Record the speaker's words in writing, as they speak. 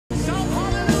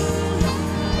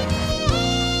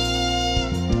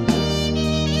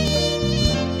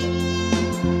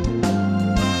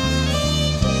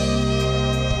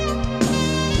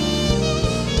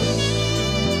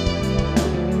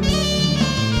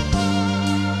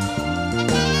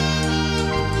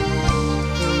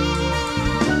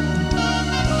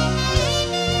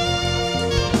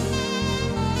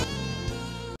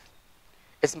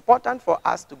important for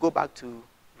us to go back to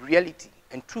reality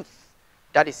and truth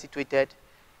that is situated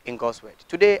in God's word.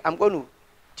 Today, I'm going to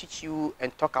teach you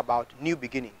and talk about new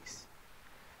beginnings.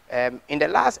 In the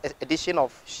last edition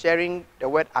of sharing the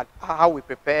word at how we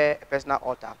prepare a personal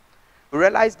altar, we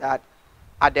realized that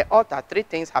at the altar, three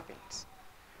things happen.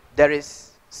 There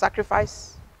is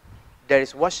sacrifice, there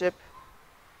is worship,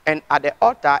 and at the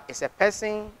altar is a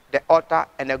person, the altar,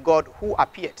 and a God who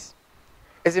appears.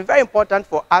 It's very important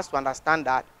for us to understand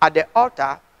that at the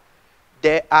altar,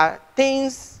 there are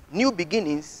things, new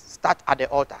beginnings start at the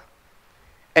altar.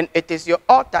 And it is your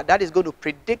altar that is going to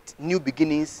predict new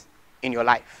beginnings in your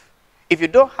life. If you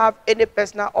don't have any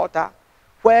personal altar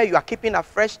where you are keeping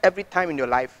afresh every time in your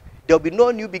life, there will be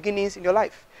no new beginnings in your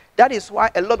life. That is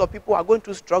why a lot of people are going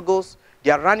through struggles.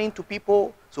 They are running to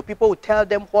people, so people will tell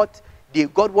them what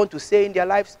God wants to say in their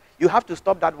lives. You have to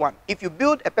stop that one. If you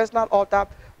build a personal altar,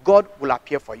 God will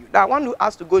appear for you. Now, I want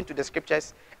us to go into the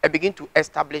scriptures and begin to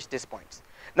establish these points.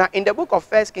 Now, in the book of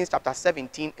 1 Kings chapter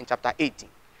 17 and chapter 18,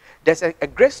 there's a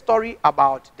great story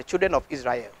about the children of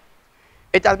Israel.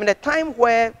 It has been a time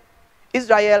where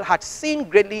Israel had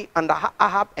sinned greatly under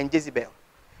Ahab and Jezebel.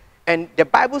 And the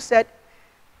Bible said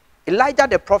Elijah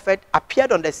the prophet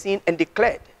appeared on the scene and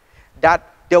declared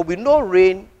that there will be no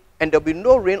rain, and there will be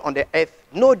no rain on the earth,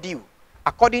 no dew,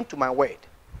 according to my word.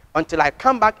 Until I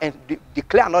come back and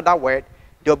declare another word,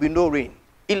 there will be no rain.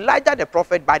 Elijah the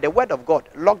prophet, by the word of God,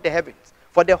 locked the heavens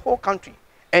for the whole country.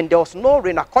 And there was no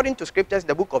rain, according to scriptures in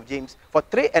the book of James, for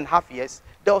 3.5 years,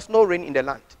 there was no rain in the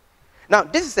land. Now,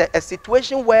 this is a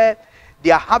situation where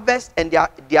their harvest and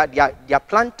their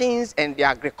plantings and their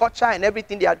agriculture and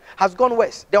everything has gone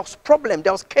worse. There was problem,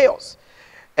 there was chaos.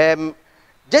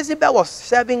 Jezebel was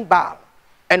serving Baal,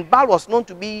 and Baal was known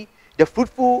to be the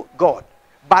fruitful god.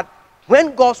 But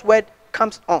when God's word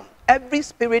comes on, every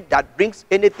spirit that brings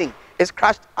anything is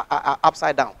crushed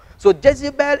upside down. So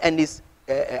Jezebel and his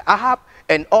Ahab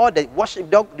and all the worship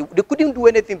dog, they couldn't do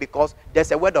anything because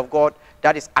there's a word of God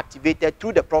that is activated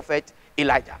through the prophet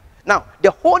Elijah. Now,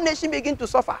 the whole nation begin to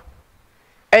suffer.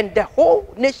 And the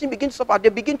whole nation begin to suffer. They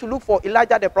begin to look for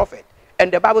Elijah the prophet.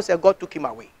 And the Bible says God took him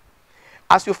away.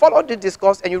 As you follow the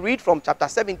discourse and you read from chapter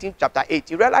 17 to chapter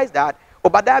 8, you realize that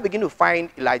Obadiah began to find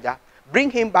Elijah, bring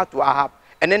him back to Ahab,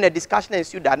 and then a discussion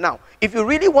ensued that now, if you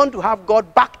really want to have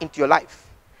God back into your life,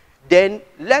 then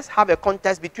let's have a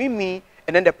contest between me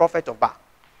and then the prophet of Baal.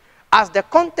 As the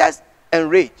contest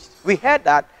enraged, we heard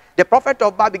that the prophet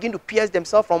of Baal began to pierce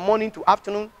themselves from morning to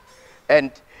afternoon,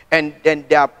 and then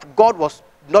their God was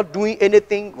not doing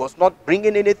anything, was not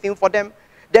bringing anything for them.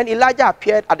 Then Elijah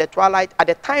appeared at the twilight, at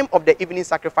the time of the evening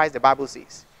sacrifice, the Bible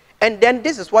says. And then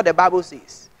this is what the Bible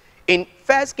says. In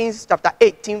 1 Kings chapter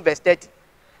 18, verse 30,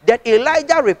 that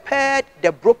Elijah repaired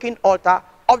the broken altar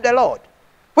of the Lord.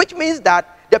 Which means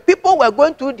that the people were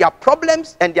going through their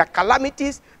problems and their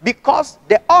calamities because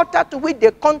the altar to which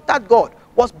they contact God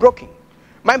was broken.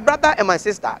 My brother and my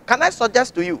sister, can I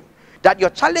suggest to you that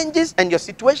your challenges and your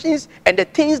situations and the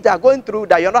things that are going through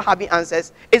that you're not having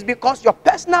answers is because your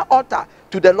personal altar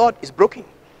to the Lord is broken.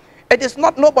 It is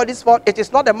not nobody's fault. It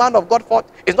is not the man of God's fault.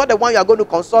 It's not the one you are going to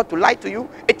consult to lie to you.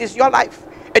 It is your life.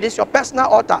 It is your personal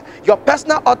altar. Your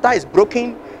personal altar is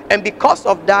broken, and because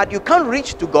of that, you can't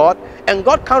reach to God, and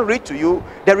God can't reach to you.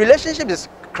 The relationship is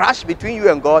crashed between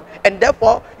you and God, and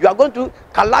therefore, you are going through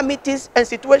calamities and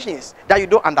situations that you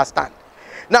don't understand.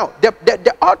 Now,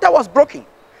 the altar was broken.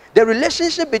 The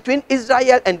relationship between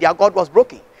Israel and their God was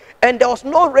broken. And there was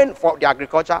no rain for their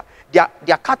agriculture.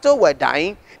 Their cattle were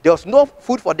dying. There was no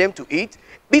food for them to eat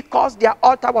because their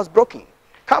altar was broken.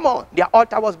 Come on, their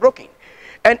altar was broken.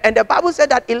 And the Bible said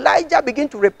that Elijah began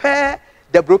to repair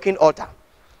the broken altar.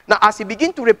 Now, as he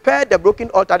began to repair the broken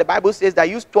altar, the Bible says that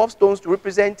he used 12 stones to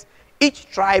represent each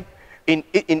tribe in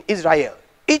Israel.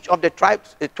 Each of the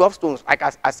tribes, 12 stones, like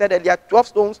I said earlier, 12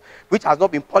 stones which has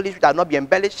not been polished, which has not been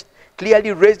embellished,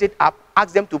 clearly raised it up,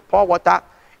 asked them to pour water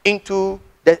into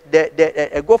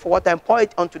go for water and pour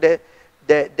it onto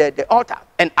the altar.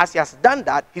 And as he has done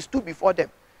that, he stood before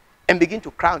them and began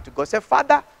to cry unto God. Say,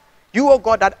 Father, you, O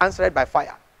God, that answered by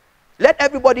fire. Let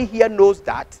everybody here knows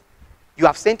that you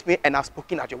have sent me and have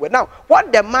spoken at your word. Now,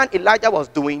 what the man Elijah was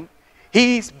doing,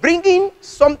 he is bringing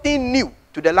something new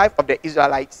to the life of the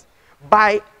Israelites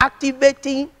by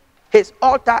activating his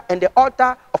altar and the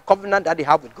altar of covenant that they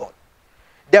have with God.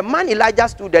 The man Elijah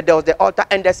stood there was the altar,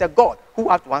 and there's a God who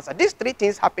has to answer. These three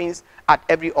things happens at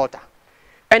every altar.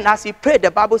 And as he prayed,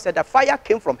 the Bible said the fire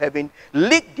came from heaven,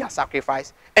 lit their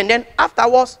sacrifice, and then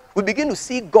afterwards, we begin to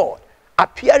see God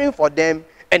appearing for them,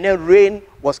 and then rain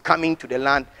was coming to the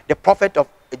land. The prophet of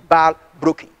Baal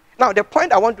broke it. Now, the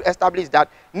point I want to establish is that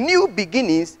new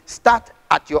beginnings start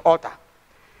at your altar.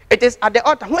 It is at the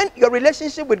altar. When your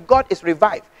relationship with God is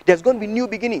revived, there's going to be new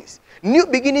beginnings. New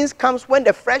beginnings comes when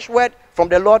the fresh word from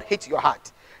the Lord hits your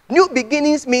heart. New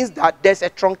beginnings means that there's a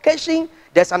truncation,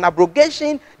 there's an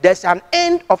abrogation, there's an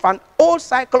end of an old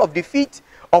cycle of defeat,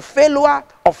 of failure,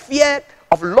 of fear,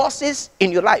 of losses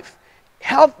in your life.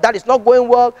 Health that is not going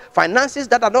well, finances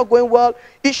that are not going well,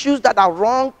 issues that are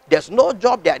wrong, there's no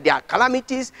job, there are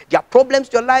calamities, there are problems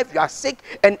in your life, you are sick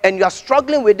and you are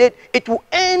struggling with it. It will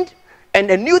end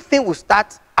and a new thing will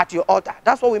start at your altar.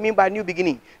 That's what we mean by new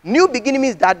beginning. New beginning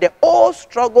means that the old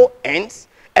struggle ends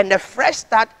and the fresh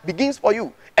start begins for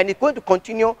you. And it's going to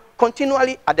continue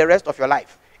continually at the rest of your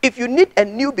life. If you need a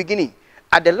new beginning,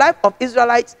 at the life of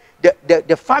Israelites,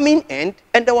 the famine ended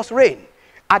and there was rain.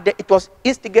 It was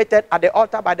instigated at the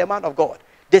altar by the man of God.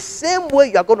 The same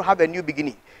way you are going to have a new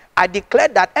beginning. I declare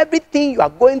that everything you are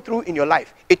going through in your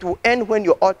life, it will end when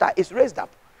your altar is raised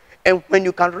up. And when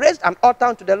you can raise an altar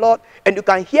unto the Lord and you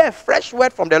can hear a fresh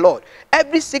word from the Lord,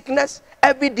 every sickness,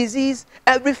 every disease,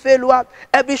 every failure,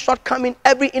 every shortcoming,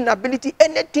 every inability,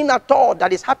 anything at all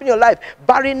that is happening in your life,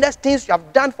 barrenness, things you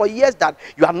have done for years that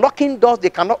you are knocking doors they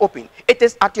cannot open. It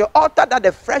is at your altar that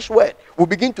the fresh word will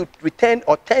begin to return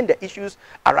or turn the issues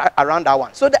around that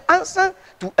one. So the answer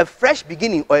to a fresh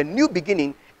beginning or a new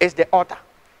beginning is the altar.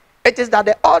 It is at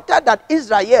the altar that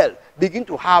Israel begin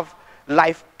to have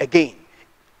life again.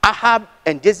 Ahab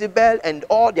and Jezebel and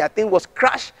all their thing was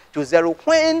crushed to zero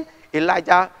when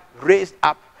Elijah raised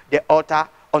up the altar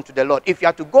unto the Lord. If you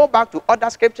have to go back to other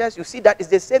scriptures, you see that it's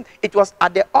the same. It was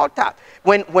at the altar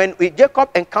when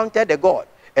Jacob encountered the God.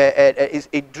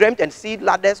 He dreamt and see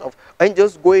ladders of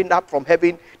angels going up from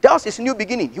heaven. That was his new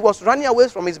beginning. He was running away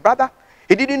from his brother.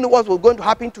 He didn't know what was going to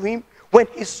happen to him. When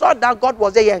he saw that God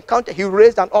was there, he encountered, he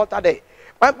raised an altar there.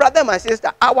 My brother, my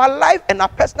sister, our life and our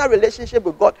personal relationship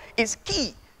with God is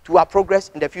key to our progress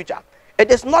in the future. It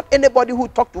is not anybody who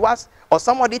talk to us or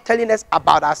somebody telling us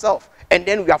about ourselves. And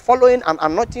then we are following an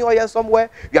anointing oil somewhere.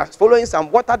 We are following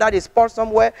some water that is poured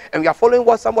somewhere. And we are following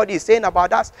what somebody is saying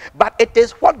about us. But it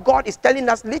is what God is telling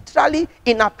us literally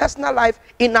in our personal life,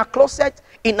 in our closet,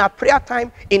 in our prayer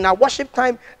time, in our worship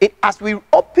time. As we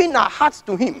open our hearts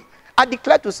to Him. I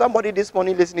declare to somebody this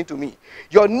morning listening to me,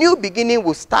 your new beginning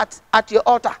will start at your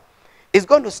altar. It's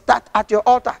going to start at your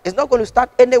altar. It's not going to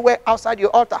start anywhere outside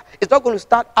your altar. It's not going to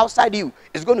start outside you.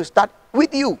 It's going to start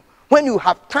with you. When you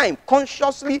have time,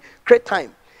 consciously create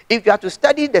time. If you have to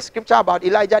study the scripture about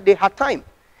Elijah, they had time.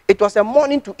 It was a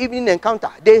morning to evening encounter.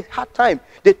 They had time.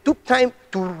 They took time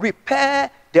to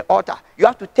repair the altar. You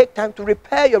have to take time to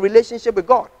repair your relationship with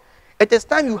God. It is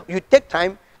time you take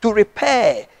time to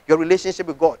repair your relationship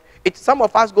with God. Some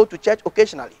of us go to church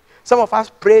occasionally. Some of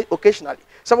us pray occasionally.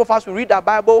 Some of us will read the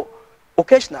Bible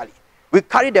occasionally. We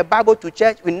carry the Bible to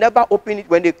church. We never open it.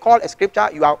 When they call a scripture,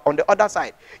 you are on the other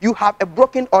side. You have a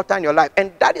broken altar in your life.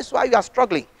 And that is why you are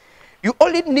struggling. You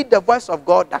only need the voice of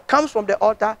God that comes from the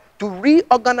altar to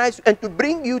reorganize and to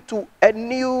bring you to a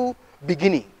new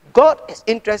beginning. God is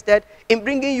interested in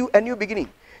bringing you a new beginning.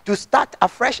 To start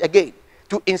afresh again.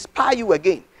 To inspire you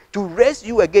again. To raise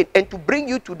you again. And to bring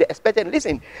you to the expected.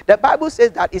 Listen, the Bible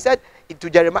says that, He said to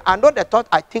Jeremiah, I know the thought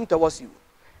I think towards you.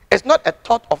 It's not a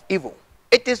thought of evil.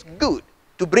 It is good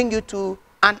to bring you to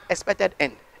an expected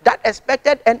end. That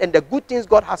expected end and the good things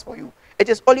God has for you, it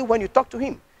is only when you talk to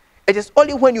Him. It is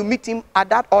only when you meet Him at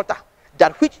that altar,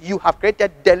 that which you have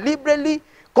created deliberately,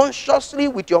 consciously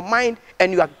with your mind,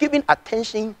 and you are giving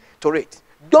attention to it.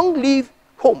 Don't leave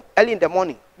home early in the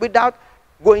morning without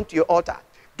going to your altar.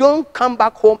 Don't come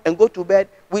back home and go to bed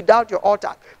without your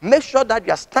altar. Make sure that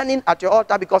you are standing at your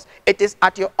altar, because it is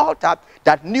at your altar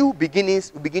that new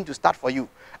beginnings will begin to start for you.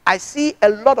 I see a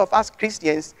lot of us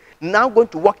Christians now going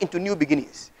to walk into new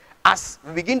beginnings. As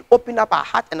we begin to open up our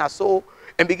heart and our soul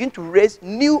and begin to raise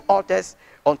new altars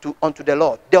unto the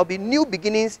Lord. There will be new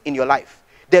beginnings in your life.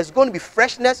 There's going to be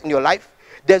freshness in your life.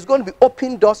 There's going to be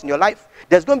open doors in your life.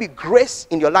 There's going to be grace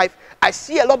in your life. I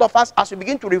see a lot of us as we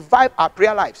begin to revive our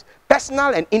prayer lives,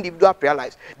 personal and individual prayer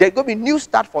lives. There's going to be new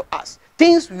start for us.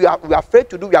 Things we are afraid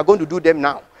to do, we are going to do them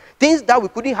now. Things that we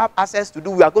couldn't have access to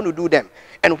do, we are going to do them.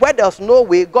 And where there's no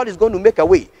way, God is going to make a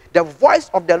way. The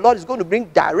voice of the Lord is going to bring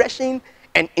direction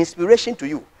and inspiration to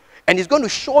you. And He's going to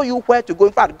show you where to go.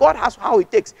 In fact, God has how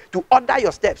it takes to order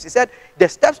your steps. He said, the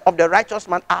steps of the righteous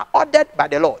man are ordered by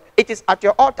the Lord. It is at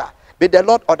your altar. May the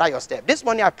Lord order your steps. This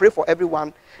morning I pray for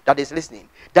everyone that is listening,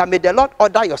 that may the Lord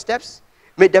order your steps.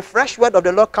 May the fresh word of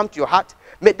the Lord come to your heart.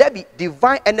 May there be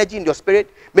divine energy in your spirit.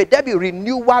 May there be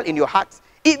renewal in your heart,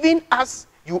 even as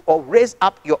you raise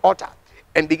up your altar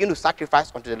and begin to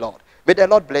sacrifice unto the Lord. May the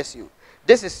Lord bless you.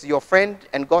 This is your friend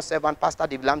and God's servant, Pastor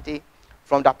Lamptey,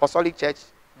 from the Apostolic Church,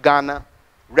 Ghana,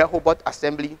 Rehoboth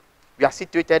Assembly. We are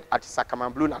situated at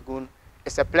Sacramento Blue Lagoon.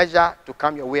 It's a pleasure to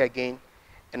come your way again,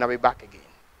 and I'll be back again.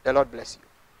 The Lord bless you.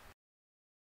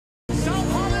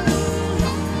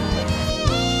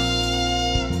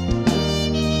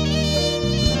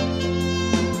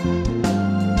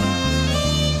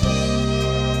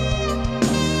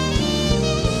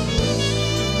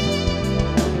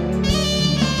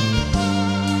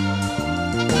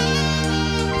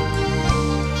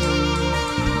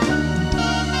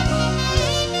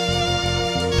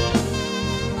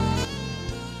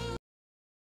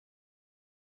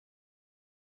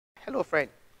 Hello,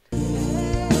 friend.